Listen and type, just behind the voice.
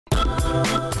Hi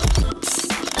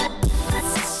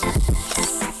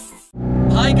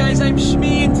guys, I'm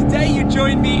Shmee, and today you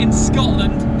join me in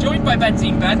Scotland, joined by Ben.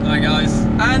 Hi guys.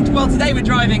 And well, today we're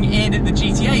driving in the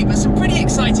GT8, but some pretty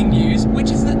exciting news,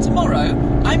 which is that tomorrow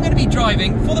I'm going to be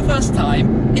driving for the first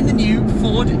time in the new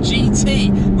Ford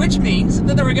GT, which means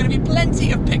that there are going to be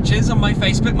plenty of pictures on my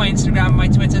Facebook, my Instagram, my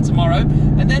Twitter tomorrow,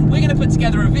 and then we're going to put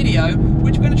together a video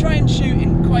which we're going to try and shoot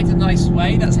in quite a nice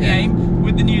way. That's the aim,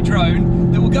 with the new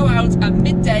drone that will go out at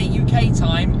midday UK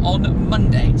time on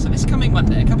Monday. So this coming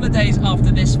Monday, a couple of days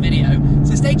after this video.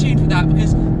 So stay tuned for that,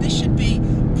 because this should be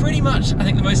pretty much, I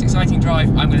think, the most exciting drive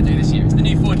I'm going to do this year. It's the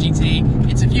new Ford GT,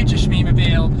 it's a future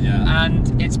Shmeemobile,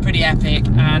 and it's pretty epic,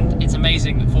 and it's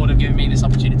amazing that Ford have given me this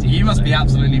opportunity. You must be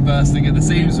absolutely bursting at the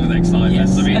seams with excitement.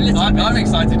 Yes, I mean, I'm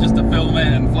excited just to film it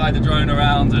and fly the drone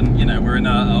around, and you know, we're in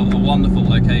a wonderful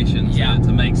location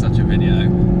to make such a video.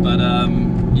 But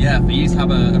yeah, for you to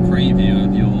have a preview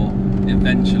of your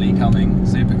eventually coming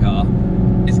supercar,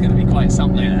 it's going to be quite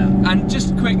something. And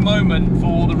just a quick moment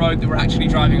for the road that we're actually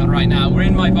driving on right now. We're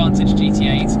in my Vantage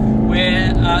GT8.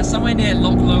 We're somewhere near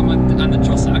Loch Lomond and the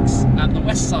Trossachs at the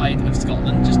west side of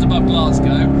Scotland, just above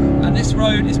Glasgow. And this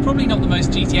road is probably not the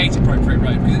most GT8 appropriate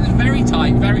road, because it's very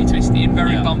tight, very twisty and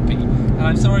very bumpy. And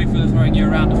I'm sorry for throwing you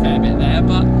around a fair bit there,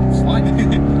 but it's fine.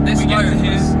 This road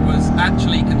was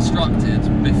actually constructed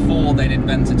before they'd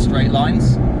invented straight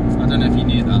lines. I don't know if you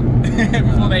knew that.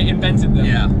 Before they invented them.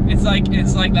 Yeah. It's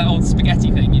like that old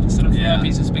spaghetti thing. You just sort of throw a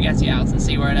piece of spaghetti out and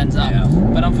see where it ends up.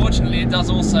 But unfortunately, it does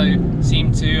also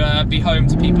seem to be home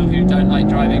to people who don't like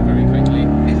driving very quickly.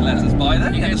 He's let us by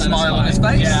then. He had a smile on his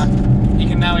face. Yeah. You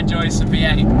can now enjoy some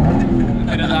V8.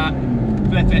 Bit of that.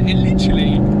 Flip it. It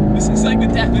literally, this is like the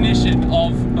definition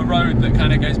of a road that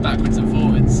kind of goes backwards and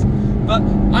forwards. But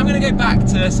I'm going to go back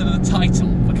to sort of the title,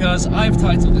 because I've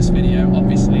titled this video,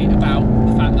 obviously, about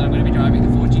the fact that I'm going to be driving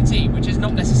the Ford GT, which is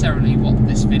not necessarily what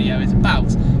this video is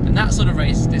about. And that sort of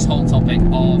raises this whole topic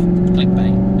of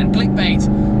clickbait. And clickbait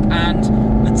and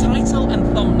the title and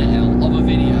thumbnail of a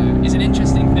video is an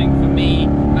interesting thing for me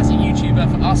as a YouTuber,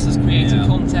 for us as creating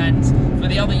content, for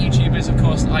the other YouTubers, of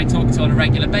course, that I talk to on a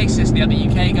regular basis, the other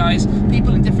UK guys,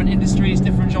 people in different industries,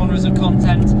 different genres of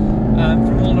content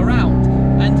from all around.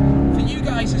 And for you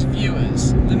guys as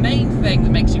viewers, the main thing that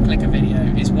makes you click a video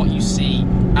is what you see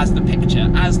as the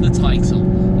picture, as the title.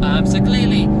 So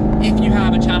clearly, if you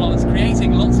have a channel that's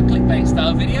creating lots of clickbait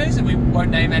style videos, and we won't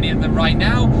name any of them right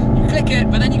now, you click it,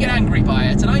 but then you get angry by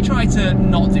it. And I try to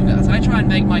not do that. I try and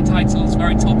make my titles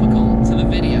very topical to the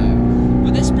video.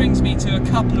 But this brings me to a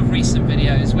couple of recent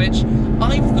videos which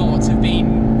I've thought have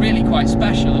been really quite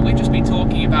special, and we've just been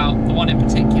talking about the one in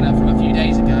particular from a few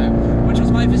days ago, which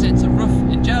was my visit to Roof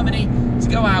in Germany to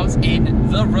go out in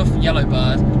the Roof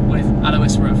Yellowbird with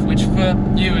Alois Roof, which for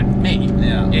you and me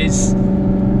is,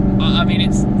 I mean,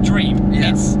 it's dream.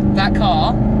 It's, that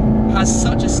car has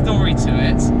such a story to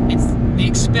it. It's the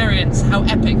experience, how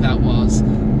epic that was.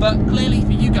 But clearly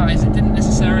for you guys, it didn't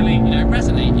necessarily, you know,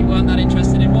 resonate. You weren't that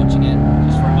interested in watching it,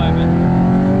 just for a moment.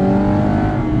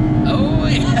 Oh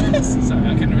yes! Sorry,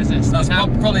 I couldn't resist. That's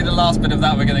probably the last bit of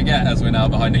that we're going to get, as we're now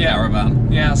behind a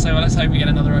caravan. Yeah, so let's hope we get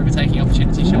another overtaking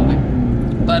opportunity shortly.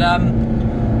 But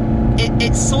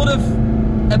it's sort of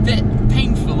a bit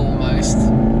painful almost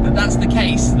that that's the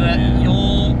case, that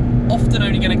you're often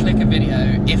only going to click a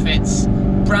video if it's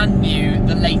brand new,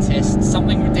 the latest,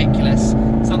 something ridiculous,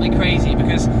 something crazy,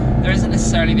 because there isn't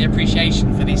necessarily the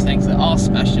appreciation for these things that are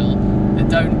special, that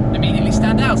don't immediately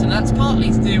stand out. And that's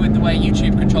partly to do with the way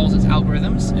YouTube controls its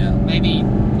algorithms. Maybe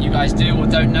you guys do or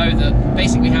don't know that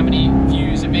basically how many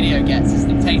views a video gets is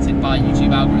dictated by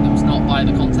YouTube algorithms, not by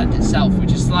the content itself,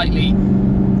 which is slightly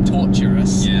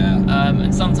torturous.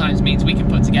 And sometimes means we can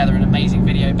put together an amazing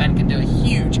video. Ben can do a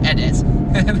huge edit.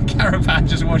 The caravan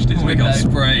just washed his window. We got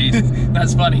sprayed.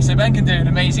 That's funny. So Ben can do an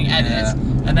amazing edit,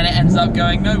 and then it ends up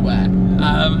going nowhere.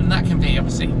 And that can be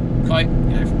obviously quite,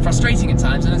 you know, frustrating at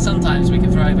times. And then sometimes we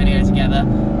can throw a video together,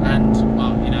 and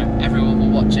well, you know, everyone will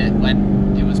watch it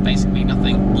when it was basically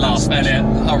nothing last minute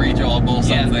hurry job or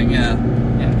something. Yeah,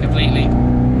 completely.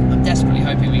 I'm desperately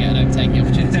hoping we get an overtaking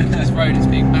opportunity, because this road is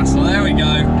being massive. Well, there we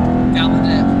go. Down the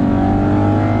dip.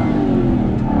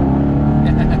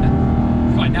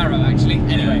 Quite narrow actually.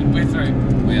 Anyway, we're through.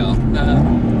 We are.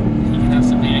 You can have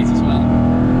some V8 as well.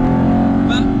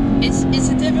 But it's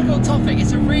a difficult topic.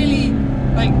 It's a really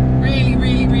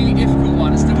really difficult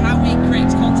one as to how we create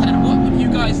content and what would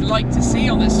you guys like to see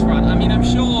on this front. I mean, I'm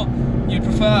sure you'd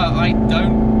prefer I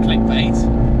don't clickbait,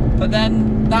 but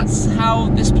then that's how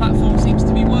this platform seems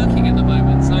to be working at the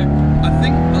moment. So I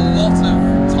think a lot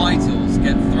of titles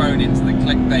get thrown into the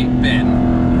clickbait bin,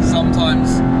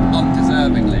 sometimes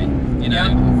undeservingly. You know,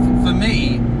 for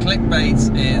me, clickbait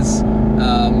is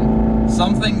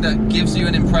something that gives you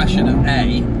an impression of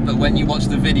A, but when you watch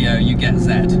the video, you get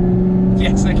Z.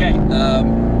 Yes, okay.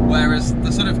 Whereas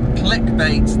the sort of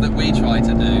clickbait that we try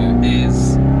to do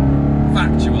is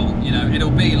factual. You know,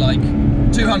 it'll be like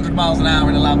 200 miles an hour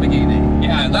in a Lamborghini.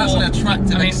 Yeah, you know, that's an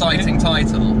attractive, exciting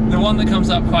title. The one that comes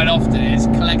up quite often is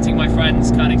collecting my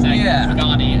friend's Koenigsegg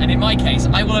Pagani, and in my case,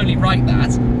 I will only write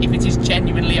that if it is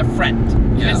genuinely a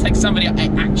friend. If it's like somebody I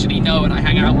actually know and I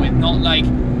hang out with, not like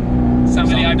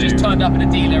somebody I've just turned up at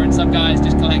a dealer and some guy is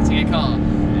just collecting a car.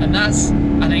 And that's,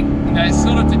 I think, you know, it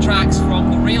sort of detracts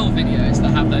from the real videos that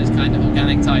have those kind of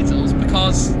organic titles,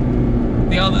 because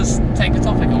the others take the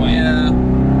topic away. Yeah.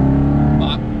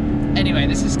 But anyway,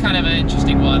 this is kind of an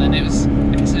interesting one, and it's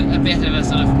a bit of a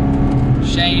sort of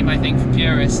shame, I think, for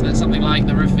purists that something like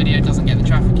the roof video doesn't get the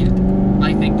traffic it,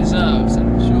 I think, deserves.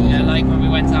 And you know, like when we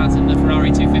went out in the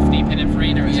Ferrari 250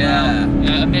 Pininfarina as well, you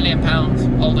know, £1 million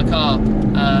older car,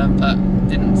 but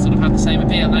didn't sort of have the same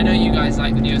appeal. And I know you guys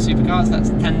like the newer supercars. That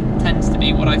tends to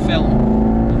be what I film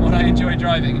and what I enjoy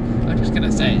driving. I'm just going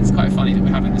to say, it's quite funny that we're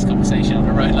having this conversation on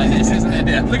a road like this, isn't it?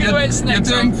 Yeah. Look at where it's next.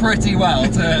 You're doing pretty well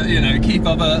to, you know, keep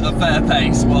up a fair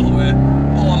pace while we're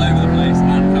all over the place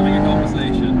and having a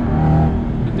conversation.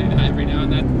 I do that every now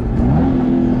and then.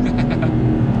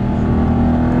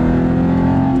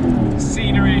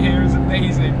 Scenery here is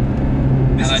amazing.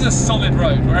 This is a solid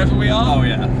road wherever we are. Oh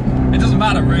yeah. It doesn't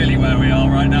matter really where we are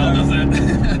right now, does it?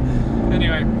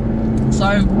 Anyway,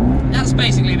 so that's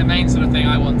basically the main sort of thing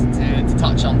I wanted to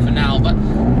touch on for now, but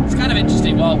it's kind of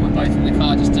interesting while we're both in the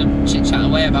car just to chit-chat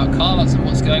away about car lots and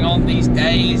what's going on these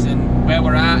days and where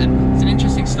we're at. And it's an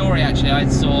interesting story actually I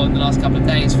saw in the last couple of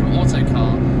days from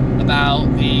Autocar about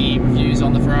the reviews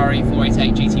on the Ferrari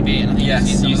 488 GTB, and I think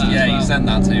you've seen some of that as well. You sent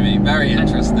that to me. Very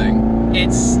interesting.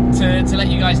 It's to let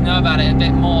you guys know about it a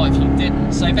bit more if you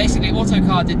didn't. So basically,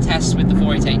 Autocar did tests with the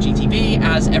 488 GTB,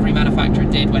 as every manufacturer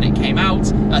did when it came out.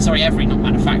 Sorry, not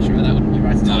manufacturer, that wouldn't be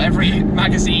right at all. Every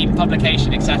magazine,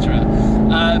 publication, etc.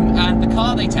 And the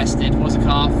car they tested was a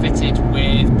car fitted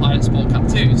with Pilot Sport Cup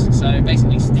 2s, so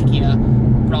basically stickier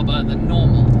rubber than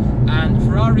normal. And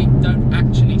Ferrari don't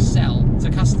actually sell to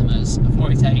customers a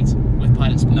 488 with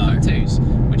Pilot Sport Cup 2s,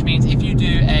 which means if you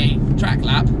do a track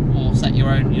lap or set your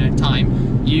own, you know,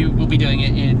 time, you will be doing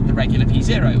it in the regular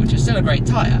P0, which is still a great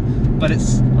tyre, but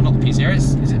it's, well, not the P0,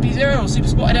 is it P0 or Super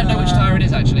Sport? I don't know which tyre it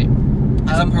is actually.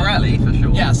 It's a Pirelli for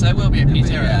sure. Yeah, so it will be a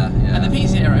P0. And the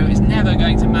P0 is never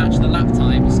going to match the lap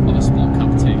times of a Sport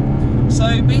Cup 2.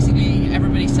 So basically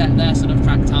everybody set their sort of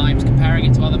track times, comparing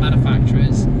it to other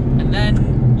manufacturers, and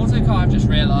then Autocar have just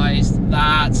realised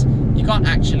that you can't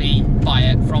actually buy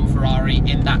it from Ferrari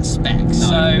in that spec.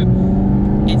 So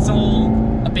it's all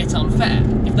a bit unfair.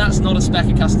 If that's not a spec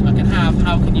a customer can have,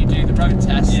 how can you do the road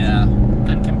test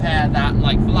and compare that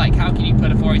like for like? How can you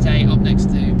put a 488 up next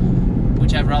to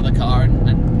whichever other car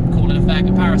and call it a fair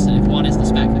comparison if one is the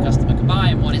spec the customer can buy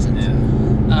and one isn't?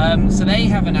 So they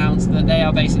have announced that they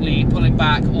are basically pulling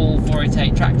back all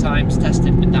 488 track times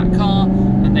tested with that car,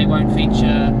 and they won't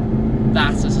feature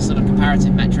that as a sort of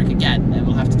comparative metric again. They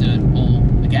will have to do it all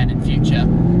again in future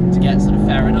to get sort of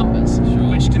fairer numbers,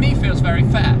 which to me feels very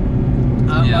fair.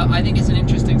 I think it's an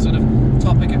interesting sort of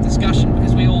topic of discussion,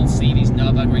 because we all see these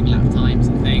Nürburgring lap times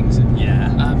and things,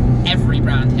 and every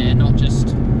brand here, not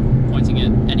just pointing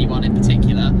at anyone in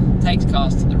particular, takes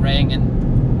cars to the ring,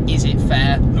 and is it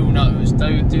fair? Who knows?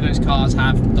 Do those cars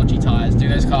have dodgy tyres? Do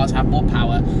those cars have more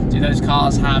power? Do those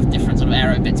cars have different sort of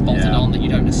aero bits bolted on that you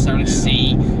don't necessarily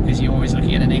see because you're always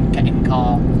looking at an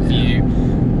in-car view?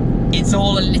 It's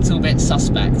all a little bit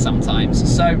suspect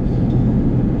sometimes. So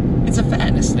it's a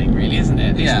fairness thing, really, isn't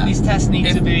it? These tests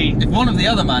need to be... If one of the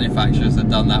other manufacturers had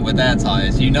done that with their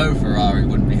tyres, you know Ferrari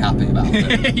wouldn't be happy about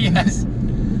it. Yes.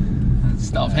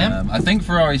 Stop him. I think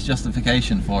Ferrari's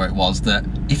justification for it was that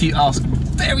if you ask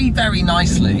very, very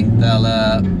nicely,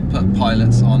 they'll put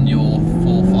pilots on your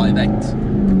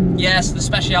 458. Yes, the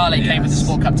Speciale came with the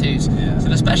Sport Cup 2s. So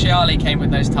the Speciale came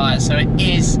with those tyres, so it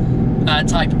is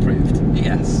type approved.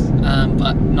 Yes.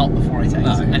 But not the 488.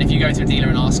 No. And if you go to a dealer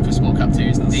and ask for Sport Cup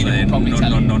 2s, the dealer will probably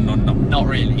tell you, not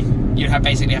really. You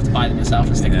basically have to buy them yourself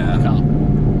and stick them on the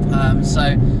car.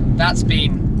 So that's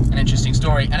been an interesting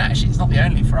story, and actually it's not the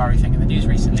only Ferrari thing in the news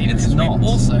recently. It's not. We've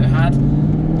also had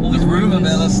all the rumour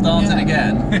mill has started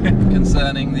again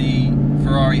concerning the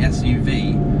Ferrari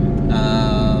SUV.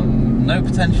 No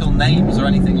potential names or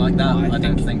anything like that, I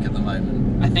don't think at the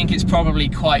moment. I think it's probably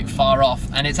quite far off,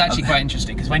 and it's actually quite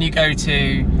interesting, because when you go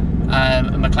to a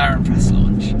McLaren press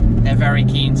launch, they're very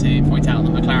keen to point out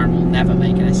that McLaren will never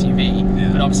make an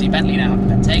SUV, but obviously Bentley now have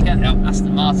the Bentayga,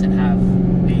 Aston Martin have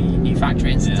the new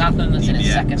factory in St Athan. That's in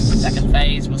its second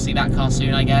phase. We'll see that car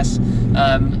soon, I guess.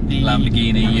 The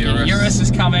Lamborghini Urus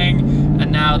is coming,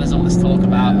 and now there's all this talk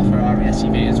about a Ferrari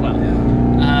SUV as well.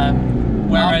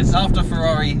 Whereas after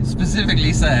Ferrari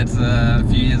specifically said a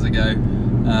few years ago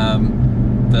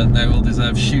that they will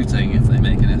deserve shooting if they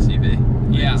make an SUV.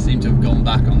 Yeah. They seem to have gone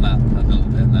back on that a little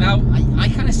bit now. Now, I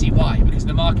kind of see why, because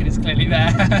the market is clearly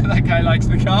there. That guy likes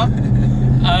the car.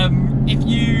 If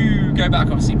you go back,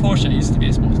 obviously, Porsche used to be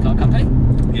a sports car company.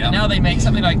 Yeah. And now they make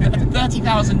something like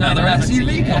 30,000 911s a year.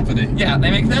 SUV company. Yeah, they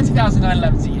make 30,000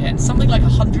 911s a year and something like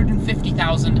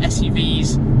 150,000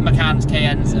 SUVs, Macans,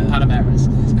 Cayennes, and Panameras.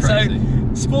 It's crazy.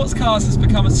 So, sports cars has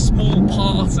become a small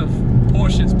part of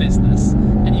Porsche's business.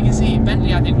 And you can see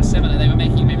Bentley, I think, was similar. They were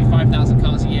making maybe 5,000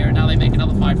 cars a year, and now they make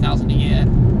another 5,000 a year.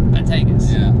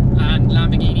 Bentegas. Yeah. And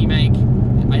Lamborghini make,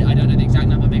 I don't know the exact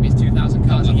number, maybe it's 2,000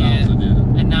 cars a year.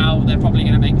 And now they're probably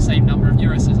going to make the same number of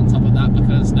Uruses on top of that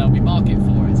because there'll be market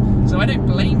for it. So I don't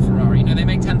blame Ferrari. You know, they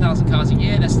make 10,000 cars a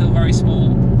year. They're still very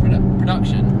small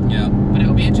production. Yeah. But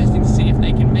it'll be interesting to see if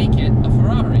they can make it a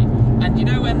Ferrari. And you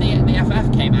know, when the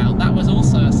FF came out, that was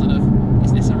also a sort of,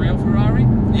 is this a real Ferrari?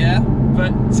 Yeah.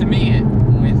 But to me,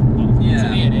 to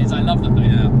me it is. I love the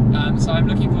thing. Yeah. So I'm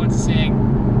looking forward to seeing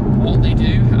what they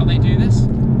do, how they do this.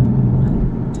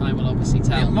 Time will obviously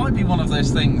tell. It might be one of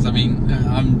those things. I mean,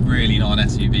 I'm really not an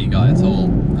SUV guy at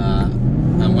all.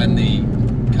 And when the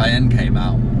Cayenne came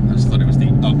out, I just thought it was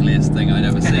the ugliest thing I'd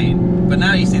ever seen. But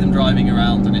now you see them driving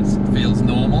around and it feels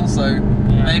normal. So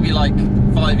maybe like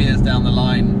 5 years down the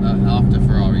line, after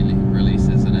Ferrari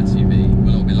releases an SUV,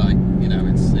 will all be like, you know,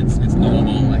 it's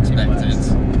normal, expected.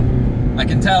 I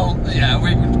can tell. Yeah,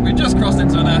 we just crossed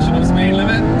into a national speed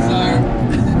limit, so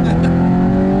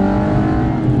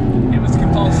it was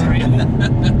compulsory.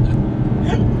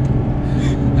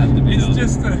 It's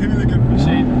just a hooligan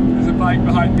machine. There's a bike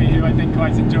behind me who I think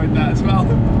quite enjoyed that as well.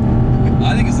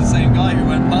 I think it's the same guy who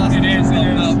went past. It is.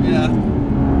 Up, yeah.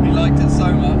 He liked it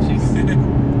so much.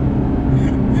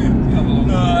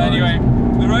 Anyway,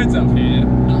 the roads up here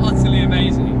are utterly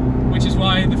amazing, which is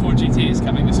why the Ford GT is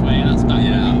coming this way. That's back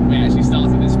when we actually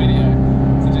started this video,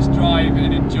 to just drive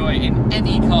and enjoy in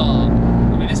any car.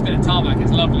 I mean, this bit of tarmac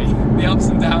is lovely. The ups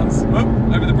and downs. Whoop,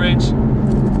 over the bridge.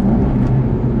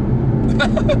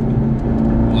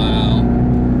 Wow.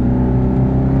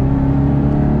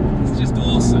 It's just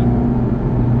awesome.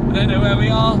 I don't know where we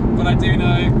are, but I do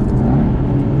know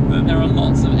that there are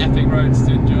lots of epic roads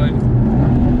to enjoy.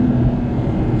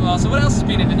 Well, so what else has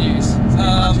been in the news?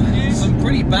 Some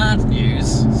pretty bad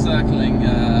news circling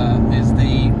is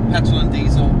the petrol and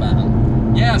diesel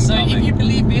ban. Yeah, so if you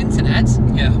believe the internet,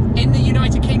 in the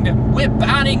United Kingdom, we're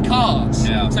banning cars.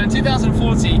 Yeah. So in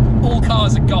 2040, all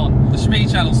cars are gone. The Shmee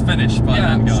channel's finished by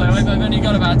then, guys. So I've only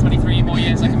got about 23 more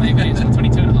years I can make videos, or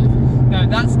 22 and a half. No,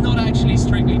 that's not actually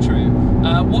strictly true.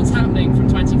 What's happening from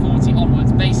 2040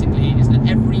 onwards, basically, is that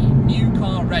every new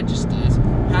car registered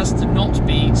has to not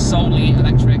be solely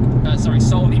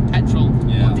solely petrol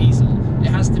or diesel. It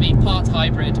has to be part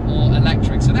hybrid or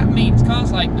electric. So that means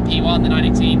cars like the P1, the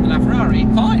 918, the LaFerrari,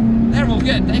 fine, they're all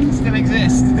good, they can still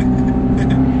exist.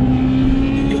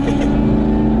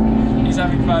 He's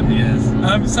having fun. He is.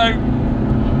 So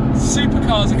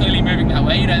supercars are clearly moving that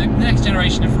way. You know, the next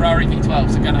generation of Ferrari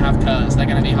V12s are going to have KERS, they're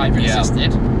going to be hybrid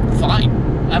assisted. Fine,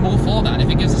 I'm all for that. If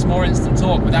it gives us more instant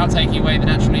torque without taking away the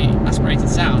naturally aspirated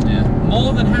sound,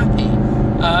 more than happy.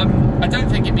 I don't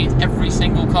think it means every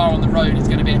single car on the road is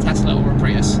going to be a Tesla or a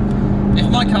Prius. If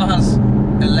my car has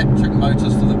electric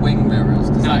motors for the wing mirrors,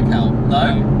 does that count?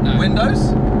 No?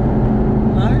 Windows?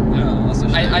 No? Oh, that's a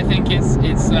shame. I think it's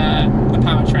the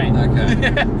powertrain.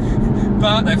 Okay.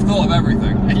 But they've thought of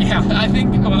everything. Yeah, I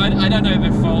think. Well, I don't know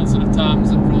the full sort of terms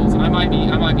and rules, and I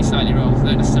might be slightly wrong. So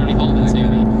don't necessarily hold it to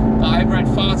me. But I've read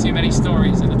far too many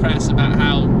stories in the press about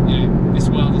how this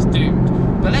world is doomed.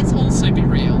 But let's also be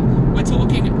real. We're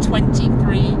talking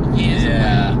 23 years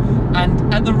away,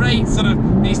 and at the rate sort of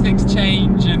these things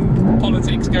change and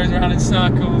politics goes around in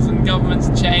circles and governments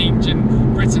change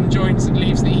and Britain joins and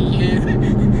leaves the EU.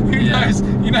 Who knows?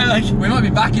 You know, like we might be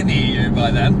back in the EU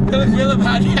by then. We'll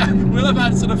have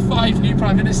had sort of 5 new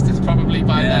prime ministers probably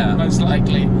by then, most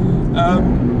likely. Who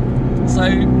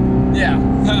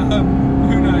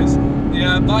knows?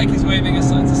 The bike is waving us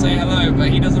to say hello, but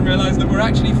he doesn't realise that we're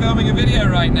actually filming a video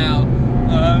right now.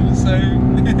 So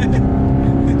who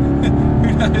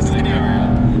knows?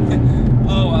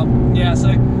 Oh well, yeah. So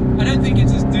I don't think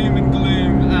it's as doom and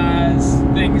gloom as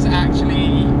things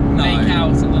actually make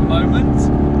out at the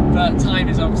moment. But time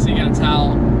is obviously going to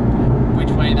tell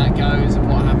which way that goes and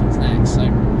what happens next. So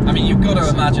I I mean, you've got to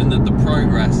imagine that the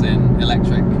progress in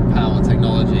electric power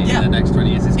technology in the next 20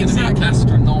 years is going to be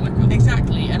astronomical.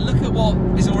 Exactly, and look at what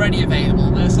is already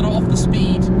available. They're sort of off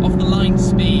the line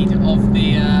speed of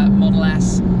the Model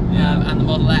S and the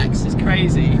Model X is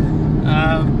crazy.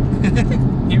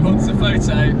 He wants a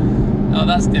photo. Oh,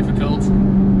 that's difficult.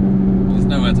 There's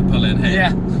nowhere to pull in here.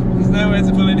 Yeah, there's nowhere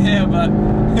to pull in here, but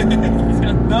he's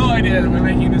got no idea that we're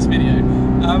making this video.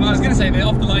 I was going to say the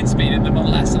off-the-line speed of the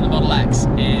Model S and the Model X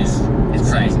is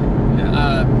crazy.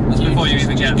 Yeah. That's before you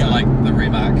even get to like the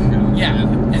Rimac. Yeah,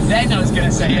 and then I was going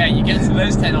to say, yeah, you get to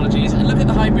those technologies and look at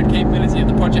the hybrid capability of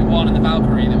the Project One and the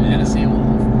Valkyrie that we're going to see all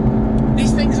of.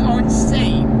 These things are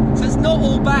insane. So it's not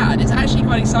all bad. It's actually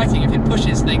quite exciting if it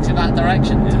pushes things in that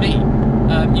direction to me,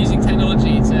 using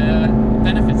technology to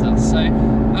benefit us. So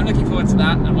I'm looking forward to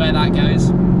that and where that goes.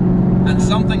 And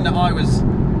something that I was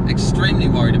extremely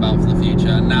worried about for the future,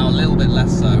 and now a little bit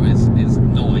less so, is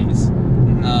noise.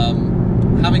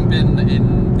 Having been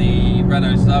in the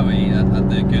Renault Zoe at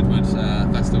the Goodwood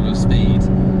Festival of Speed,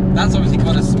 that's obviously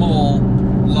quite a small,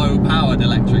 low-powered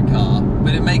electric car,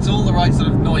 but it makes all the right sort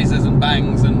of noises and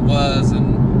bangs and whirs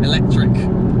and electric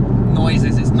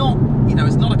noises. It's not, you know,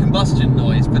 it's not a combustion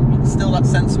noise, but still that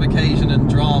sense of occasion and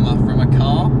drama from a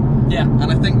car. Yeah.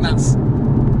 And I think that's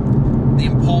the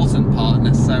important part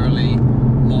necessarily,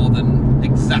 more than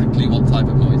exactly what type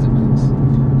of noise it makes.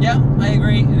 Yeah, I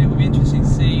agree, and it would be interesting to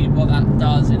see what that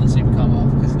does in the supercar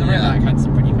world, because the Rimac had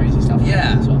some pretty crazy stuff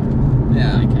as well.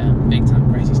 Yeah. Like big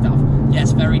time crazy stuff.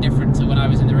 Yes, very different to when I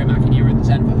was in the Rimac and you were in the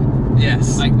Zenvo.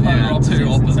 Yes. Like polar opposites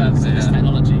in terms of this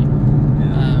technology.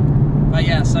 But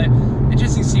yeah, so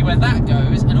interesting to see where that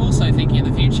goes, and also thinking in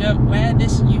the future where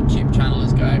this YouTube channel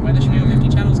is going, where the Shmeemobile 50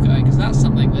 channel is going, because that's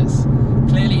something that's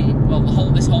clearly, well,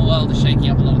 this whole world is shaking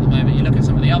up a lot at the moment. You look at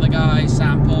some of the other guys,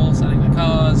 Sam Paul selling the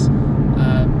cars,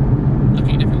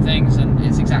 looking at different things, and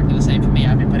it's exactly the same for me.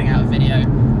 I've been putting out a video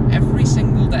every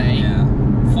single day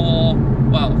for,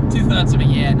 well, 2/3 of a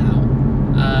year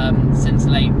now, since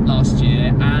late last year,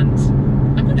 and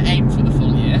I'm going to aim for the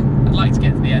full year. I'd like to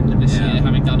get to the end of this year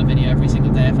having done a video every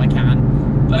single day if I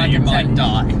can. But you might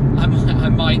die. I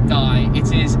might die.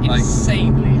 It is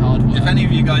insanely hard work. If any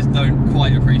of you guys don't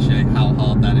quite appreciate how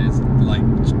hard that is, like,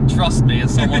 trust me,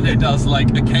 as someone who does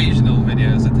like occasional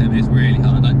videos with him, it's really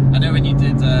hard. I know when you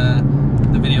did the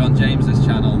video on James's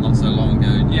channel not so long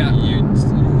ago,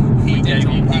 he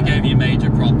gave you major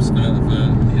props for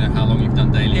you know how long you've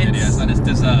done daily videos, and it's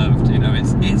deserved. You know,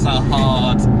 it's a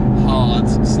hard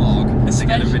slog to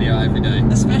get a video out every day,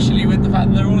 especially with the fact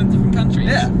that they're all in different countries.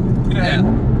 Yeah, you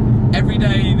know, every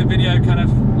day the video kind of,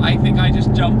 I think I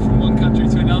just jump from one country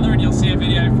to another, and you'll see a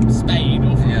video from Spain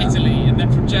or from Italy, and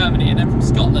then from Germany, and then from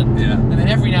Scotland, and then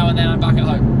every now and then I'm back at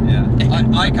home. Yeah,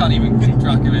 I can't even keep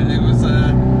track of it. It was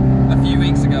a few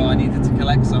weeks ago I needed to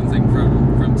collect something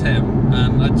from Tim,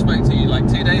 and I spoke to you like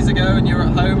 2 days ago, and you were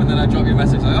at home, and then I dropped you a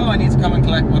message like, oh, I need to come and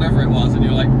collect whatever it was, and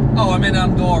you're like, oh, I'm in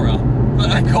Andorra.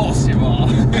 But of course you are.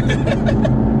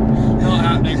 Not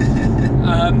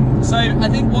happening. So I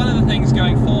think one of the things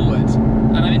going forward,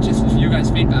 and I'm interested for your guys'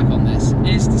 feedback on this,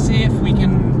 is to see if we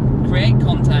can create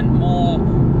content more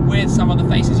with some of the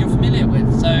faces you're familiar with.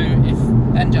 So if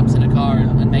Ben jumps in a car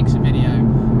and makes a video,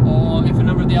 or if a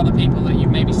number of the other people that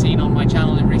you've maybe seen on my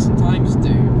channel in recent times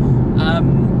do.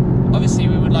 Obviously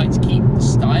we would like to keep the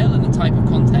style and the type of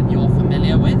content you're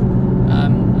familiar with.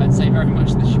 I'd say very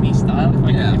much the Shmee style, if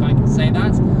I can say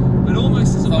that. But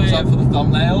almost as a thumbs up for the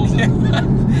thumbnails.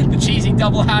 The cheesy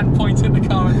double hand point at the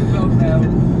car at the thumbnail.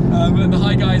 And the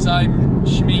hi guys, I'm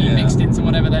Shmee mixed into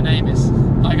whatever their name is.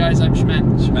 Hi guys, I'm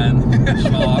Shmen.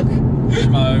 Schmark,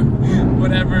 Schmo.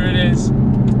 Whatever it is.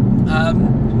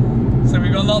 So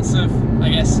we've got lots of, I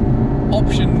guess,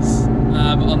 options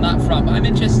on that front. But I'm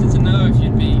interested to know if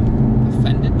you'd be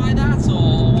offended by that,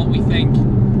 or what we think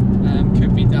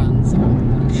could be done. So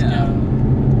let's go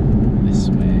this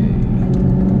way.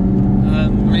 I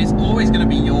mean, it's always going to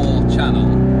be your channel.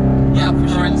 Yeah,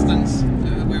 for instance,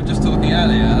 we were just talking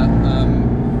earlier,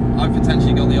 I've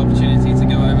potentially got the opportunity to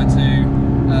go over to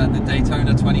the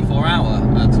Daytona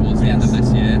 24-hour towards the end of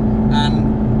this year,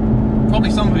 and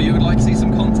probably some of you would like to see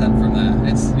some content from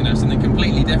there. It's, you know, something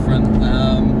completely different,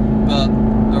 but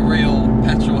a real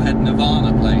petrol head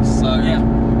nirvana place, so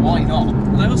why not?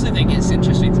 And I also think it's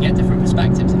interesting to get different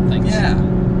perspectives on things.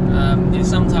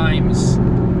 Sometimes,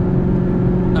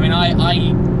 I mean, I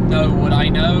know what I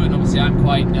know, and obviously I'm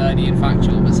quite nerdy and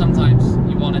factual, but sometimes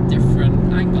you want a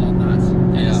different angle on that. You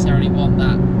don't necessarily want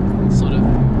that sort of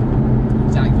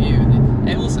exact view. And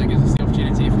it also gives us the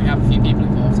opportunity, if we have a few people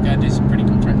involved, to go and do some pretty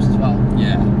cool trips as well.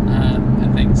 Yeah.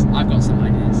 And things. I've got some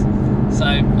ideas. So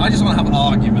I just want to have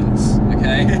arguments,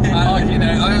 okay?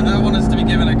 I want us to be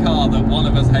given a car that one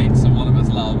of us hates and one of us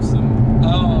loves. And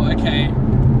oh, okay.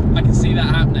 I can see that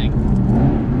happening.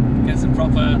 Get some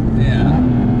proper... Yeah.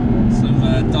 Some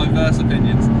diverse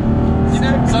opinions.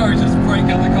 Sorry, just break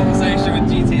up the conversation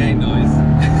with GT8 noise.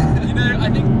 I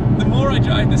think the more I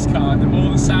drive this car, the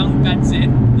more the sound beds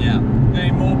in. Yeah.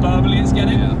 The more burbly it's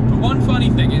getting. Yeah. But one funny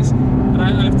thing is, and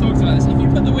I've talked about this, if you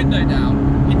put the window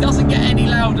down, it doesn't get any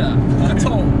louder at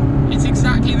all. It's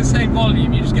exactly the same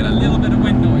volume, you just get a little bit of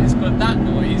wind noise, but that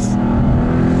noise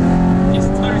is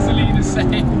totally the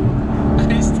same.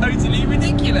 And it's totally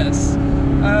ridiculous.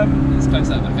 Let's close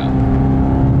that back up.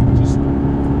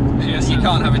 You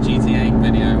can't have a GT8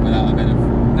 video without a bit of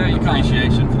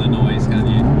appreciation for the noise, can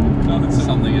you? Not at all.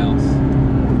 Something else.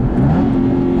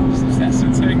 Just obsessed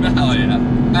with doing that. Oh yeah.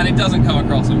 And it doesn't come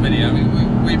across on video.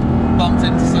 We bumped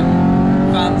into some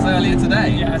fans earlier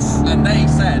today. Yes. And they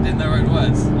said, in their own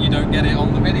words, you don't get it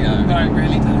on the video. No,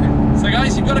 really don't. So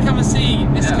guys, you've got to come and see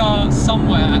this car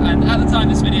somewhere, and at the time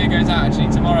this video goes out, actually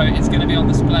tomorrow, it's going to be on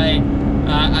display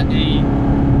at the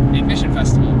Ignition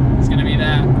Festival. It's going to be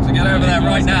there. So get over there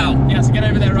right now. Yeah, so get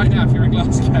over there right now if you're in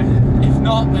Glasgow. If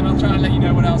not, then I'll try and let you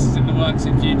know what else is in the works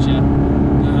in future.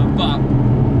 But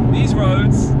these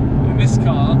roads in this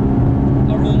car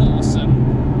are all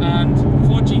awesome, and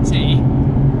Ford GT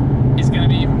is going to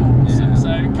be even more awesome. So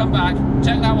come back,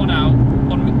 check that one out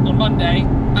on Monday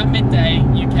at midday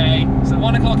UK. So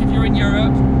 1 o'clock if you're in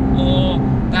Europe, or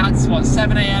that's what,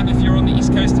 7 AM if you're on the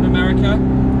east coast of America,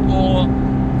 or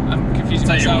I'm confusing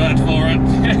myself. Take your word for it.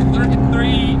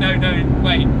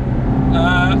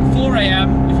 4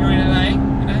 AM if you're in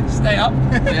LA, stay up.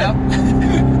 Yeah.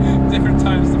 Different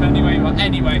times depending where you are.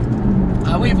 Anyway,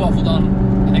 we've waffled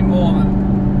on, I think, more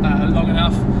than long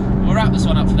enough. We'll wrap this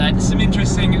one up for there. Just some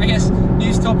interesting, I guess,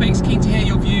 news topics. Keen to hear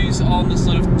your views on the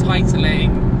sort of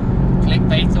titling,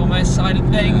 clickbait almost side of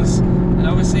things. And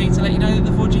obviously to let you know that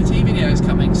the Ford GT video is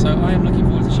coming. So I am looking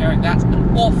forward to sharing that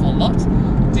an awful lot.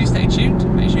 Do stay tuned,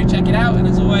 make sure you check it out, and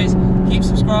as always, keep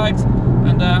subscribed.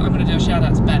 And I'm going to do a shout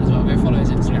out to Ben as well. Go follow his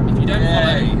Instagram. If you don't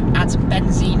follow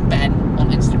 @BenzineBen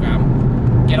on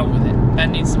Instagram, get on with it.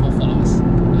 Ben needs some more followers.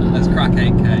 Let's crack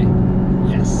 8K.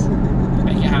 Yes,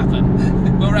 make it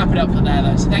happen. We'll wrap it up for there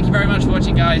though. So thank you very much for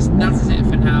watching, guys. That is it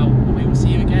for now. We will see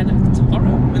you again tomorrow.